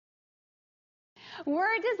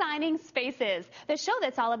We're designing spaces, the show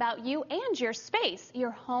that's all about you and your space,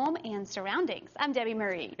 your home and surroundings. I'm Debbie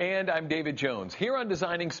Marie. And I'm David Jones. Here on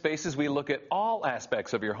Designing Spaces, we look at all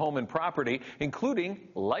aspects of your home and property, including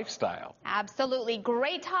lifestyle. Absolutely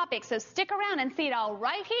great topic, so stick around and see it all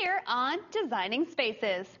right here on Designing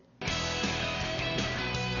Spaces.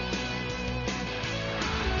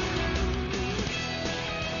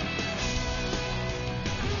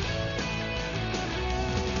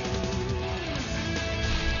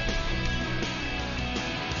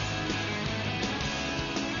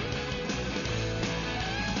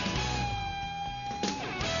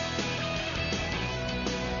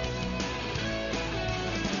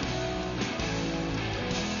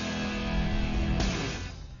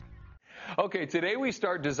 Okay, today we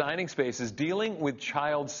start designing spaces dealing with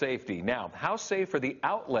child safety. Now, how safe are the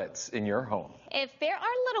outlets in your home? If there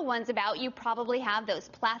are little ones about, you probably have those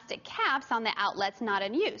plastic caps on the outlets not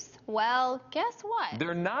in use. Well, guess what?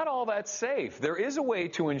 They're not all that safe. There is a way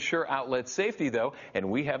to ensure outlet safety, though, and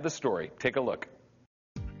we have the story. Take a look.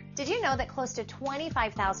 Did you know that close to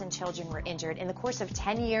 25,000 children were injured in the course of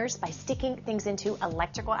 10 years by sticking things into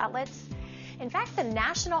electrical outlets? In fact, the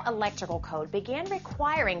National Electrical Code began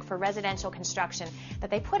requiring for residential construction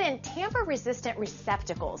that they put in tamper-resistant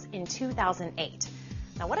receptacles in 2008.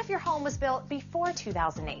 Now, what if your home was built before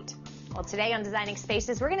 2008? Well, today on Designing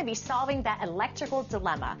Spaces, we're going to be solving that electrical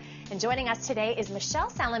dilemma. And joining us today is Michelle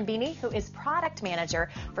Salambini, who is product manager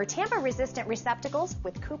for tamper-resistant receptacles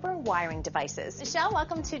with Cooper Wiring Devices. Michelle,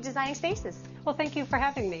 welcome to Designing Spaces. Well, thank you for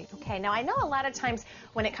having me. Okay, now I know a lot of times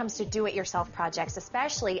when it comes to do-it-yourself projects,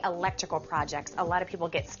 especially electrical projects, a lot of people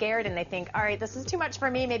get scared and they think, all right, this is too much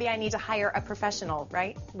for me. Maybe I need to hire a professional,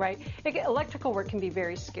 right? Right. Electrical work can be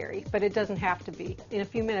very scary, but it doesn't have to be. In a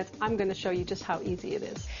few minutes, I'm going to show you just how easy it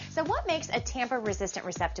is. So what makes a tamper-resistant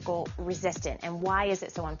receptacle resistant, and why is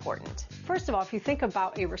it so important? First of all, if you think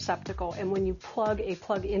about a receptacle, and when you plug a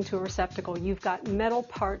plug into a receptacle, you've got metal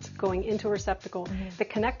parts going into a receptacle that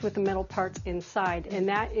connect with the metal parts inside, and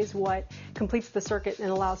that is what completes the circuit and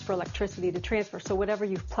allows for electricity to transfer. So whatever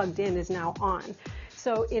you've plugged in is now on.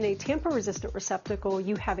 So in a tamper-resistant receptacle,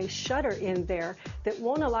 you have a shutter in there that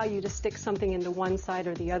won't allow you to stick something into one side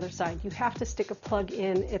or the other side. You have to stick a plug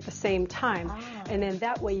in at the same time, and then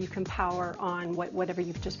that way you can power on whatever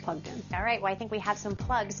you've just plugged in. All right, well, I think we have some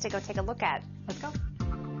plugs to go take a look at. Let's go.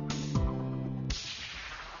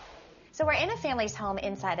 So we're in a family's home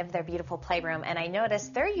inside of their beautiful playroom, and I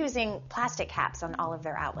noticed they're using plastic caps on all of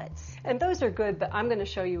their outlets. And those are good, but I'm going to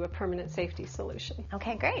show you a permanent safety solution.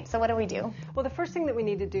 Okay, great. So what do we do? Well, the first thing that we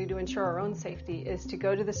need to do to ensure our own safety is to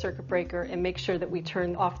go to the circuit breaker and make sure that we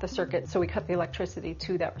turn off the circuit so we cut the electricity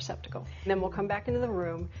to that receptacle. And then we'll come back into the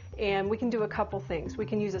room, and we can do a couple things. We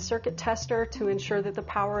can use a circuit tester to ensure that the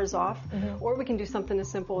power is off, or we can do something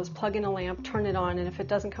as simple as plug in a lamp, turn it on, and if it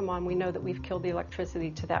doesn't come on, we know that we've killed the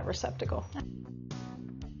electricity to that receptacle.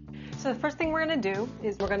 So the first thing we're going to do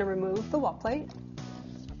is we're going to remove the wall plate,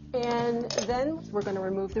 and then we're going to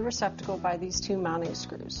remove the receptacle by these two mounting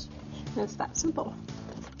screws. And it's that simple.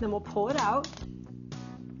 Then we'll pull it out.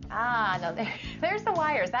 Ah, no, there's the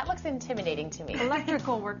wires. That looks intimidating to me.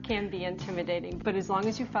 Electrical work can be intimidating, but as long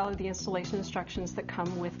as you follow the installation instructions that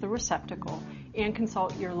come with the receptacle and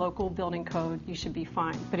consult your local building code, you should be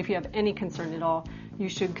fine. But if you have any concern at all, you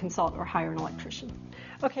should consult or hire an electrician.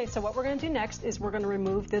 Okay, so what we're going to do next is we're going to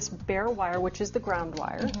remove this bare wire, which is the ground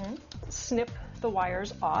wire, snip the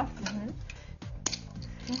wires off,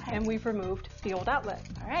 and we've removed the old outlet.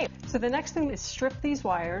 All right. So the next thing is strip these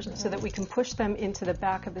wires so that we can push them into the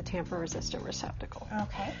back of the tamper-resistant receptacle.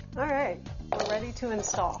 Okay. All right, we're ready to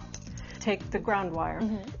install. Take the ground wire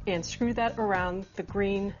and screw that around the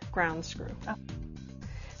green ground screw.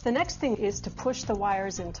 The next thing is to push the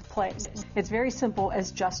wires into place. It's very simple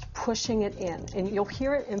as just pushing it in, and you'll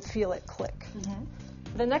hear it and feel it click.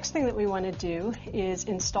 The next thing that we want to do is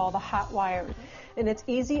install the hot wire, and it's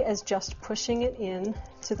easy as just pushing it in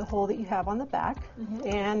to the hole that you have on the back,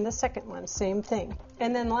 and the second one, same thing.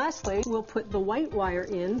 And then lastly, we'll put the white wire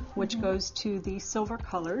in, which goes to the silver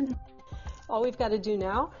colored. All we've got to do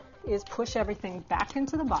now is push everything back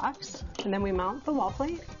into the box, and then we mount the wall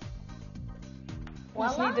plate. We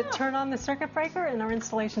just need to turn on the circuit breaker and our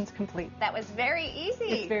installation's complete. That was very easy.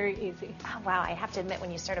 It's very easy. Oh, wow, I have to admit,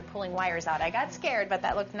 when you started pulling wires out, I got scared, but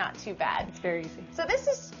that looked not too bad. It's very easy. So this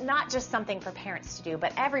is not just something for parents to do,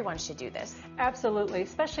 but everyone should do this. Absolutely,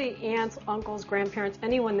 especially aunts, uncles, grandparents,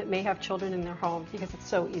 anyone that may have children in their home, because it's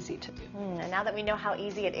so easy to do. And now that we know how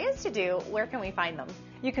easy it is to do, where can we find them?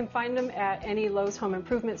 You can find them at any Lowe's home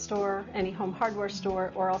improvement store, any home hardware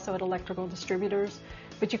store, or also at electrical distributors.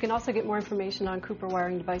 But you can also get more information on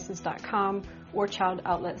cooperwiringdevices.com or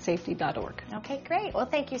childoutletsafety.org. Okay, great. Well,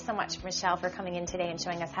 thank you so much, Michelle, for coming in today and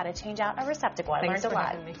showing us how to change out a receptacle. I learned a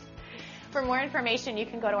lot. Thanks for having me. For more information, you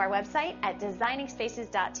can go to our website at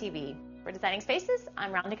designingspaces.tv. For Designing Spaces,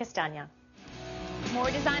 I'm Rhonda Castagna.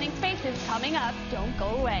 More Designing Spaces coming up. Don't go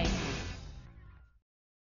away.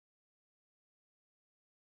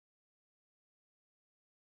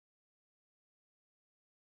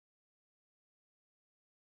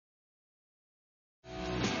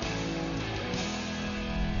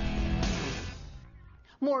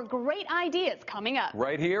 More great ideas coming up.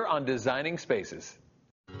 Right here on Designing Spaces.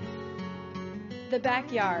 The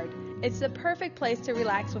backyard. It's the perfect place to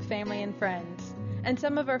relax with family and friends. And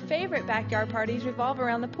some of our favorite backyard parties revolve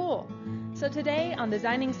around the pool. So today on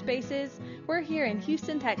Designing Spaces, we're here in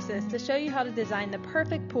Houston, Texas to show you how to design the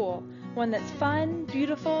perfect pool. One that's fun,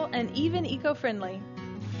 beautiful, and even eco-friendly.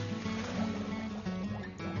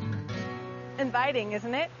 Inviting,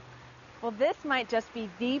 isn't it? Well, this might just be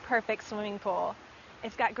the perfect swimming pool.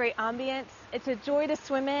 It's got great ambience, it's a joy to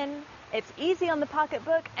swim in, it's easy on the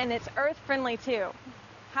pocketbook, and it's earth-friendly too.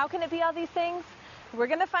 How can it be all these things? We're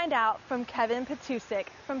going to find out from Kevin Petusik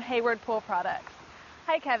from Hayward Pool Products.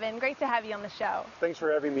 Hi Kevin, great to have you on the show. Thanks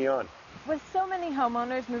for having me on. With so many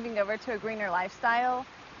homeowners moving over to a greener lifestyle,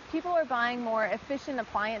 people are buying more efficient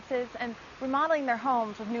appliances and remodeling their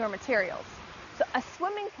homes with newer materials. So a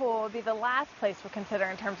swimming pool would be the last place we'll consider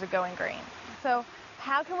in terms of going green. So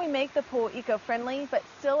how can we make the pool eco-friendly but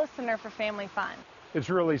still a center for family fun? It's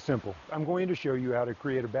really simple. I'm going to show you how to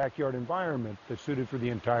create a backyard environment that's suited for the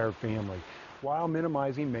entire family while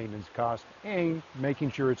minimizing maintenance costs and making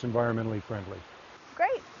sure it's environmentally friendly.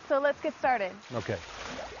 Great, so let's get started. Okay.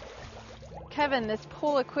 Kevin, this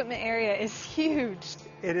pool equipment area is huge.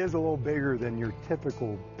 It is a little bigger than your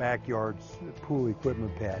typical backyard pool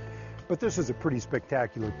equipment pad, but this is a pretty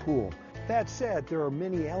spectacular pool. That said, there are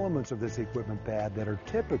many elements of this equipment pad that are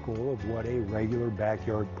typical of what a regular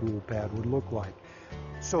backyard pool pad would look like.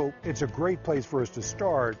 So it's a great place for us to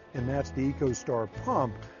start, and that's the EcoStar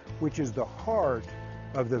pump, which is the heart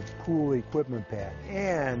of the pool equipment pad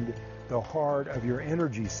and the heart of your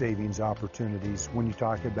energy savings opportunities when you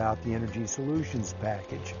talk about the energy solutions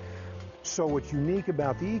package. So what's unique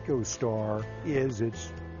about the EcoStar is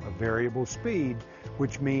it's a variable speed,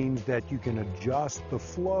 which means that you can adjust the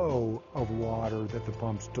flow of water that the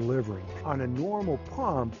pump's delivering. On a normal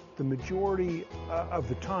pump, the majority of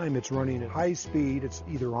the time it's running at high speed, it's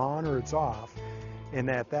either on or it's off, and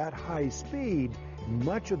at that high speed,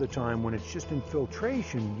 much of the time when it's just in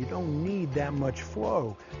filtration, you don't need that much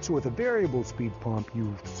flow. So with a variable speed pump,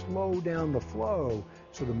 you slow down the flow,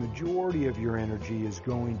 so the majority of your energy is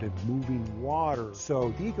going to moving water.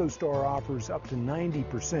 So the EcoStar offers up to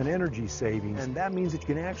 90% energy savings, and that means that you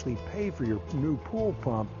can actually pay for your new pool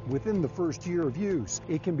pump within the first year of use.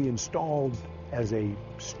 It can be installed as a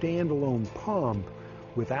standalone pump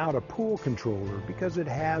without a pool controller because it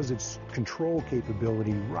has its control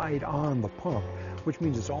capability right on the pump, which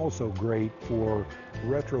means it's also great for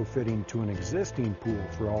retrofitting to an existing pool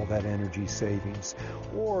for all that energy savings.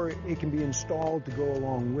 Or it can be installed to go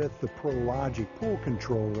along with the ProLogic pool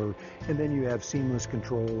controller, and then you have seamless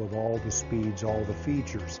control of all the speeds, all the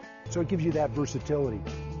features. So it gives you that versatility.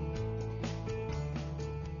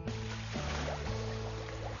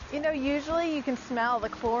 You know, usually you can smell the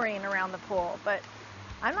chlorine around the pool, but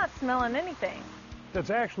I'm not smelling anything.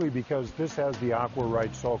 That's actually because this has the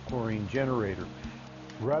AquaRite salt chlorine generator.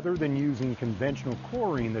 Rather than using conventional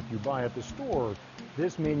chlorine that you buy at the store,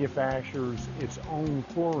 this manufactures its own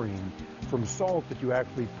chlorine from salt that you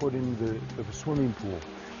actually put in the swimming pool.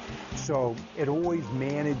 So it always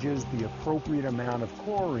manages the appropriate amount of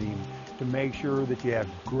chlorine to make sure that you have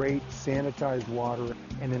great sanitized water.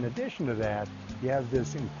 And in addition to that, you have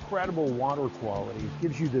this incredible water quality. It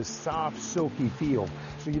gives you this soft, silky feel.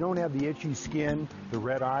 So you don't have the itchy skin, the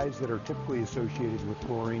red eyes that are typically associated with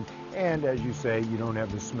chlorine, and as you say, you don't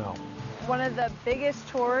have the smell. One of the biggest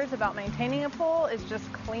chores about maintaining a pool is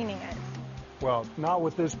just cleaning it. Well, not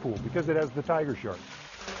with this pool, because it has the Tiger Shark.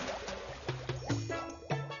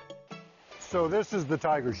 So this is the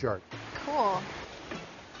Tiger Shark. Cool.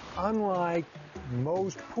 Unlike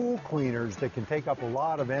most pool cleaners that can take up a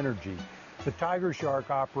lot of energy, the Tiger Shark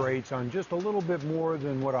operates on just a little bit more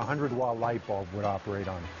than what a 100-watt light bulb would operate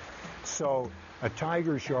on. So a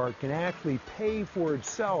Tiger Shark can actually pay for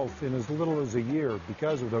itself in as little as a year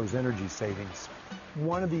because of those energy savings.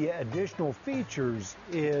 One of the additional features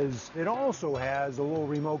is it also has a little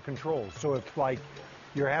remote control. So if like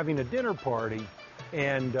you're having a dinner party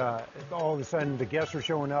and all of a sudden the guests are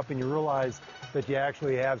showing up and you realize that you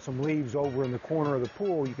actually have some leaves over in the corner of the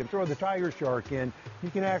pool, you can throw the tiger shark in. You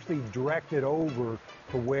can actually direct it over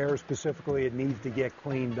to where specifically it needs to get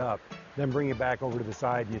cleaned up. Then bring it back over to the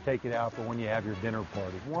side and you take it out for when you have your dinner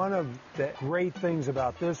party. One of the great things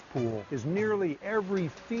about this pool is nearly every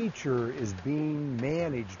feature is being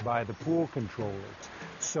managed by the pool controllers.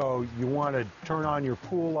 So you want to turn on your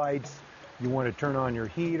pool lights, you want to turn on your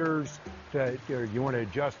heaters, you want to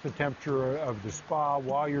adjust the temperature of the spa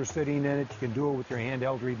while you're sitting in it. You can do it with your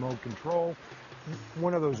handheld remote control.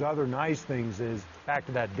 One of those other nice things is, back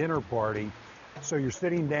to that dinner party, so you're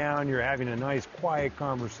sitting down, you're having a nice quiet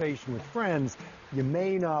conversation with friends. You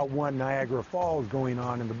may not want Niagara Falls going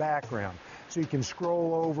on in the background. So you can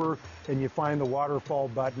scroll over and you find the waterfall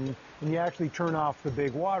button and you actually turn off the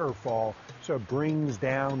big waterfall so it brings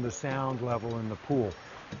down the sound level in the pool.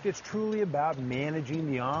 It's truly about managing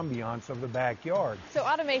the ambiance of the backyard. So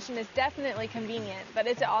automation is definitely convenient, but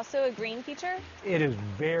is it also a green feature? It is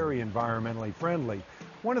very environmentally friendly.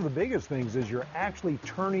 One of the biggest things is you're actually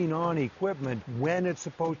turning on equipment when it's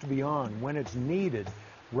supposed to be on, when it's needed,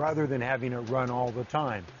 rather than having it run all the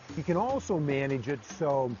time. You can also manage it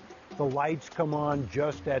so the lights come on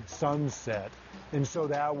just at sunset, and so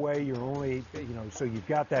that way you're only, so you've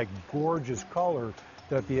got that gorgeous color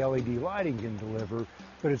that the LED lighting can deliver,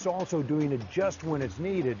 but it's also doing it just when it's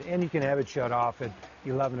needed, and you can have it shut off at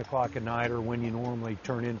 11 o'clock at night or when you normally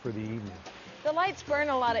turn in for the evening. The lights burn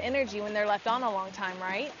a lot of energy when they're left on a long time,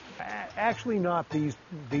 right? Actually not these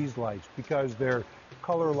lights, because they're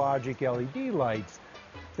color logic LED lights.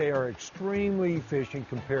 They are extremely efficient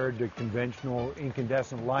compared to conventional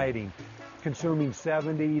incandescent lighting, consuming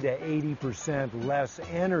 70 to 80% less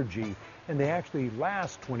energy, and they actually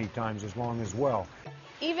last 20 times as long as well.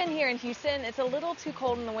 Even here in Houston, it's a little too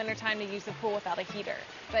cold in the wintertime to use the pool without a heater.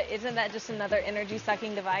 But isn't that just another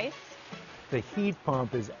energy-sucking device? The heat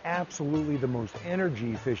pump is absolutely the most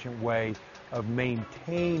energy-efficient way of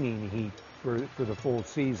maintaining heat for the full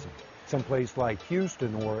season. Someplace like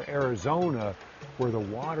Houston or Arizona, where the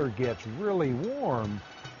water gets really warm,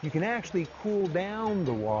 you can actually cool down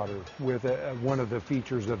the water with one of the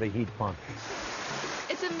features of the heat pump.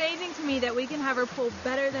 It's amazing to me that we can have our pool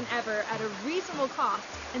better than ever at a reasonable cost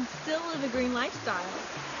and still live a green lifestyle.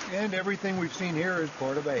 And everything we've seen here is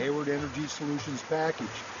part of a Hayward Energy Solutions package.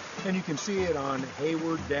 And you can see it on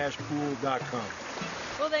hayward-pool.com.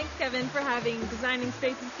 Well, thanks, Kevin, for having Designing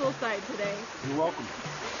Spaces poolside today. You're welcome.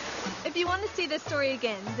 If you want to see this story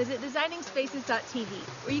again, visit designingspaces.tv,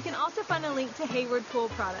 where you can also find a link to Hayward Pool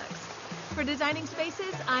products. For Designing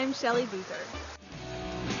Spaces, I'm Shelley Boozer.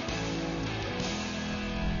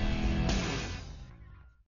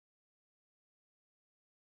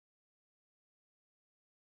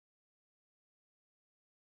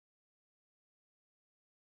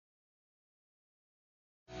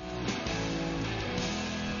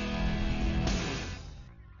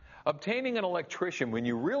 Obtaining an electrician when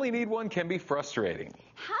you really need one can be frustrating.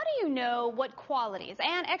 How do you know what qualities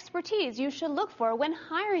and expertise you should look for when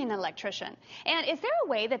hiring an electrician? And is there a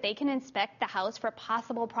way that they can inspect the house for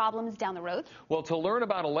possible problems down the road? Well, to learn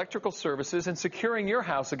about electrical services and securing your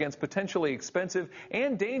house against potentially expensive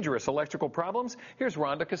and dangerous electrical problems, here's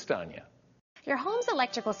Rhonda Castagna. Your home's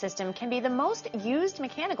electrical system can be the most used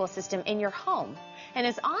mechanical system in your home and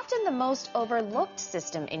is often the most overlooked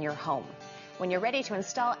system in your home. When you're ready to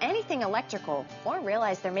install anything electrical or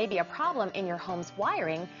realize there may be a problem in your home's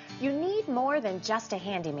wiring, you need more than just a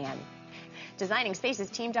handyman. Designing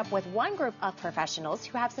Spaces teamed up with one group of professionals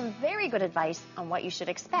who have some very good advice on what you should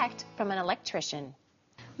expect from an electrician.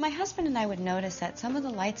 My husband and I would notice that some of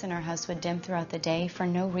the lights in our house would dim throughout the day for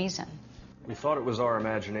no reason. We thought it was our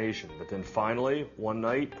imagination, but then finally, one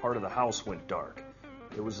night, part of the house went dark.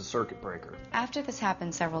 It was a circuit breaker. After this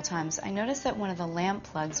happened several times, I noticed that one of the lamp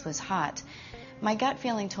plugs was hot. My gut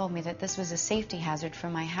feeling told me that this was a safety hazard for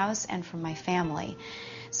my house and for my family.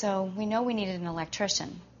 So we know we needed an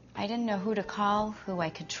electrician. I didn't know who to call, who I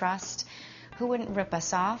could trust, who wouldn't rip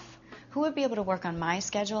us off, who would be able to work on my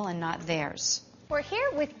schedule and not theirs. We're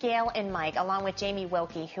here with Gail and Mike, along with Jamie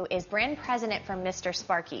Wilkie, who is brand president for Mr.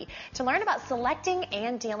 Sparky, to learn about selecting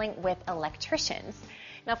and dealing with electricians.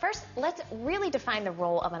 Now first, let's really define the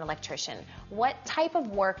role of an electrician. What type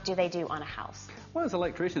of work do they do on a house? Well, as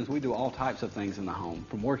electricians, we do all types of things in the home,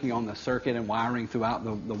 from working on the circuit and wiring throughout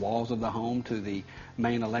the walls of the home to the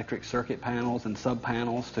main electric circuit panels and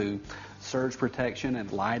sub-panels to surge protection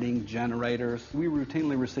and lighting, generators. We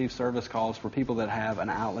routinely receive service calls for people that have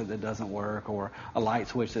an outlet that doesn't work or a light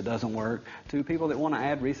switch that doesn't work, to people that want to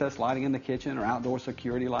add recessed lighting in the kitchen or outdoor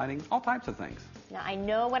security lighting, all types of things. Now, I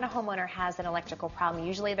know when a homeowner has an electrical problem,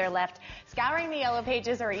 usually they're left scouring the yellow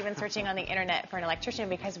pages or even searching on the internet for an electrician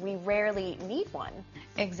because we rarely need one.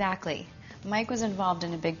 Exactly. Mike was involved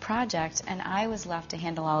in a big project, and I was left to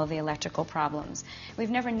handle all of the electrical problems. We've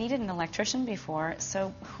never needed an electrician before,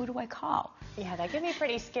 so who do I call? Yeah, that could be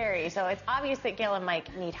pretty scary. So it's obvious that Gail and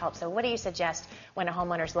Mike need help. So what do you suggest when a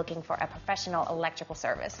homeowner's looking for a professional electrical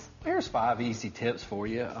service? Here's 5 easy tips for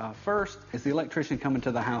you. First, is the electrician coming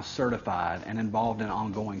to the house certified and involved in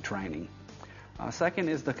ongoing training? Second,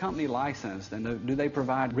 is the company licensed, and do they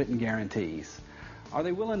provide written guarantees? Are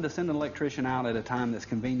they willing to send an electrician out at a time that's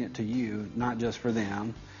convenient to you, not just for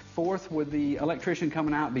them? Fourth, would the electrician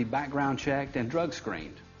coming out be background checked and drug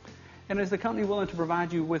screened? And is the company willing to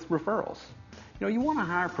provide you with referrals? You know, you want to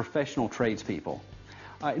hire professional tradespeople.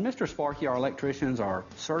 At Mr. Sparky, our electricians are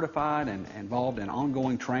certified and involved in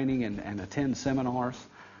ongoing training and attend seminars.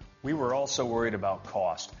 We were also worried about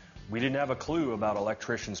cost. We didn't have a clue about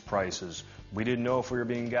electricians' prices. We didn't know if we were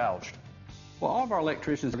being gouged. Well, all of our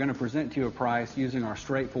electricians are going to present to you a price using our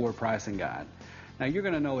straightforward pricing guide. Now, you're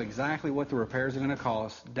going to know exactly what the repairs are going to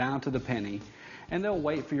cost, down to the penny, and they'll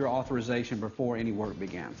wait for your authorization before any work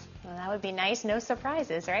begins. Well, that would be nice. No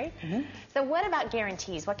surprises, right? Mm-hmm. So what about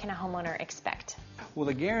guarantees? What can a homeowner expect? Well,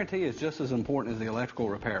 the guarantee is just as important as the electrical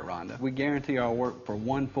repair, Rhonda. We guarantee our work for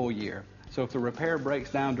 1 full year. So if the repair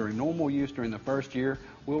breaks down during normal use during the first year,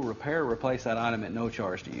 we'll repair or replace that item at no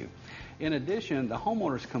charge to you. In addition, the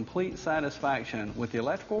homeowner's complete satisfaction with the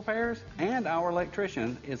electrical repairs and our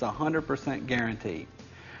electrician is 100% guaranteed.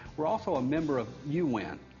 We're also a member of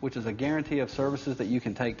UWIN, which is a guarantee of services that you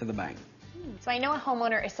can take to the bank. So I know a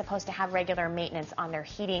homeowner is supposed to have regular maintenance on their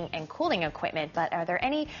heating and cooling equipment, but are there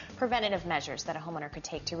any preventative measures that a homeowner could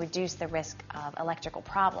take to reduce the risk of electrical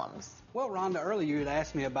problems? Well, Rhonda, earlier you had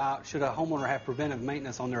asked me about should a homeowner have preventive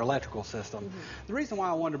maintenance on their electrical system. Mm-hmm. The reason why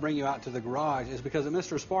I wanted to bring you out to the garage is because at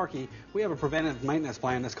Mr. Sparky, we have a preventive maintenance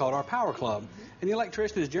plan that's called our Power Club. Mm-hmm. And the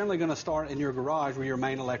electrician is generally going to start in your garage where your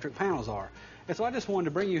main electric panels are. And so I just wanted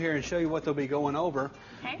to bring you here and show you what they'll be going over.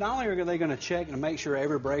 Okay. Not only are they going to check and make sure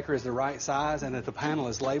every breaker is the right size and that the panel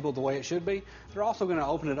is labeled the way it should be, they're also going to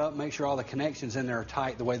open it up and make sure all the connections in there are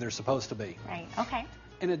tight the way they're supposed to be. Right, okay.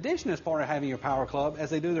 In addition, as part of having your Power Club,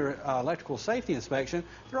 as they do their electrical safety inspection,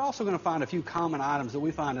 they're also going to find a few common items that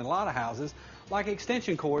we find in a lot of houses, like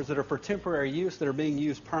extension cords that are for temporary use that are being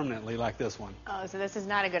used permanently, like this one. Oh, so this is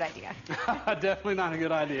not a good idea. Definitely not a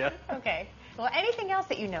good idea. Okay. Well, anything else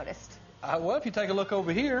that you noticed? Well, if you take a look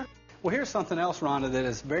over here, well, here's something else, Rhonda, that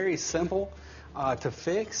is very simple to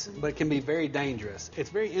fix, but can be very dangerous.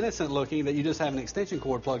 It's very innocent looking that you just have an extension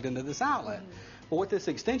cord plugged into this outlet. Mm-hmm. But what this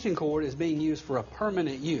extension cord is being used for a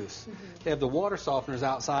permanent use. Mm-hmm. They have the water softeners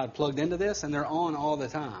outside plugged into this, and they're on all the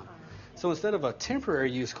time. So instead of a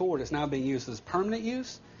temporary use cord, it's now being used as permanent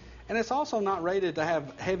use. And it's also not rated to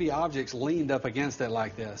have heavy objects leaned up against it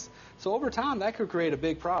like this. So over time, that could create a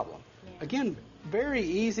big problem. Yeah. Again, very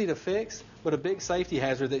easy to fix, but a big safety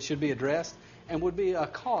hazard that should be addressed and would be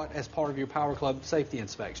caught as part of your Power Club safety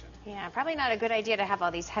inspection. Yeah, probably not a good idea to have all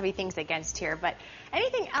these heavy things against here, but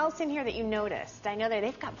anything else in here that you noticed? I know that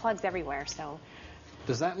they've got plugs everywhere, so.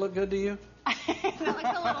 Does that look good to you? That looks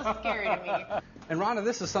a little scary to me. And Rhonda,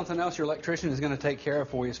 this is something else your electrician is going to take care of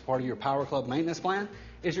for you as part of your Power Club maintenance plan,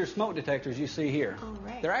 is your smoke detectors you see here. Oh,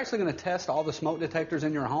 right. They're actually going to test all the smoke detectors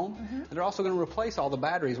in your home, and they're also going to replace all the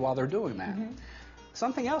batteries while they're doing that.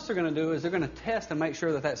 Something else they're going to do is they're going to test and make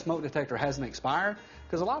sure that that smoke detector hasn't expired,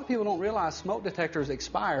 because a lot of people don't realize smoke detectors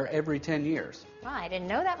expire every 10 years. Well, I didn't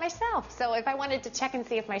know that myself. So if I wanted to check and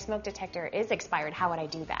see if my smoke detector is expired, how would I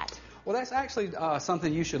do that? Well, that's actually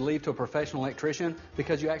something you should leave to a professional electrician,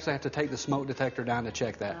 because you actually have to take the smoke detector down to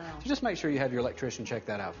check that. So just make sure you have your electrician check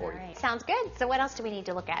that out for you. Right. Sounds good. So what else do we need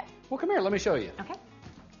to look at? Well, come here. Let me show you. Okay.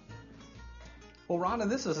 Well, Rhonda,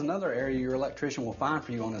 this is another area your electrician will find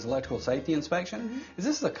for you on his electrical safety inspection. This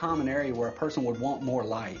is a common area where a person would want more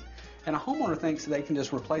light. And a homeowner thinks they can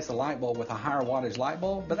just replace a light bulb with a higher wattage light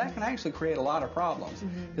bulb, but that can actually create a lot of problems,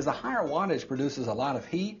 because the higher wattage produces a lot of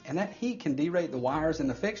heat, and that heat can derate the wires in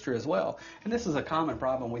the fixture as well. And this is a common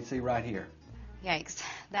problem we see right here. Yikes.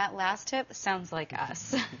 That last tip sounds like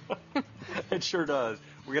us. It sure does.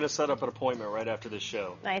 We're going to set up an appointment right after this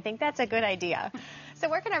show. I think that's a good idea. So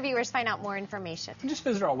where can our viewers find out more information? Just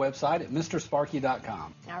visit our website at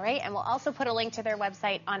mrsparky.com. All right, and we'll also put a link to their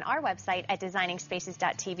website on our website at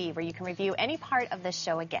designingspaces.tv, where you can review any part of this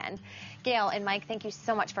show again. Gail and Mike, thank you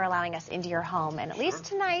so much for allowing us into your home. And at least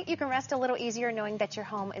tonight, you can rest a little easier knowing that your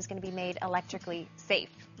home is going to be made electrically safe.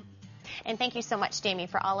 And thank you so much, Jamie,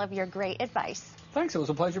 for all of your great advice. Thanks. It was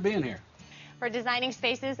a pleasure being here. For Designing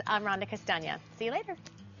Spaces, I'm Rhonda Castagna. See you later.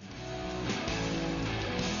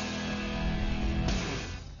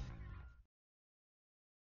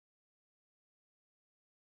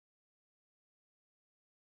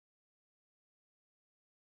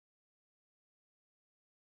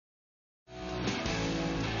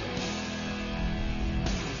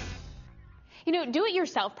 You know,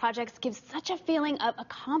 do-it-yourself projects give such a feeling of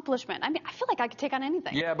accomplishment. I mean, I feel like I could take on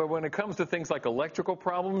anything. Yeah, but when it comes to things like electrical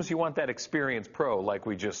problems, you want that experienced pro like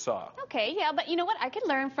we just saw. Okay, yeah, but you know what? I could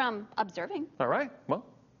learn from observing. All right, well,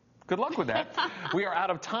 good luck with that. We are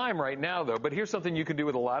out of time right now, though, but here's something you can do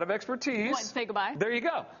with a lot of expertise. What, say goodbye? There you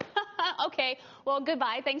go. Okay, well,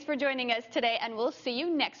 goodbye. Thanks for joining us today, and we'll see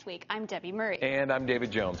you next week. I'm Debbie Murray. And I'm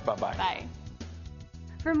David Jones. Bye-bye. Bye.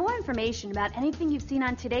 For more information about anything you've seen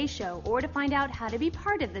on today's show or to find out how to be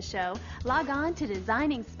part of the show, log on to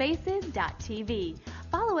designingspaces.tv.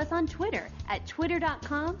 Follow us on Twitter at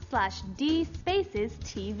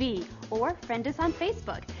twitter.com/dspacestv or friend us on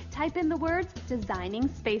Facebook. Type in the words Designing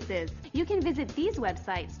Spaces. You can visit these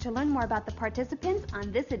websites to learn more about the participants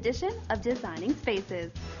on this edition of Designing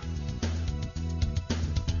Spaces.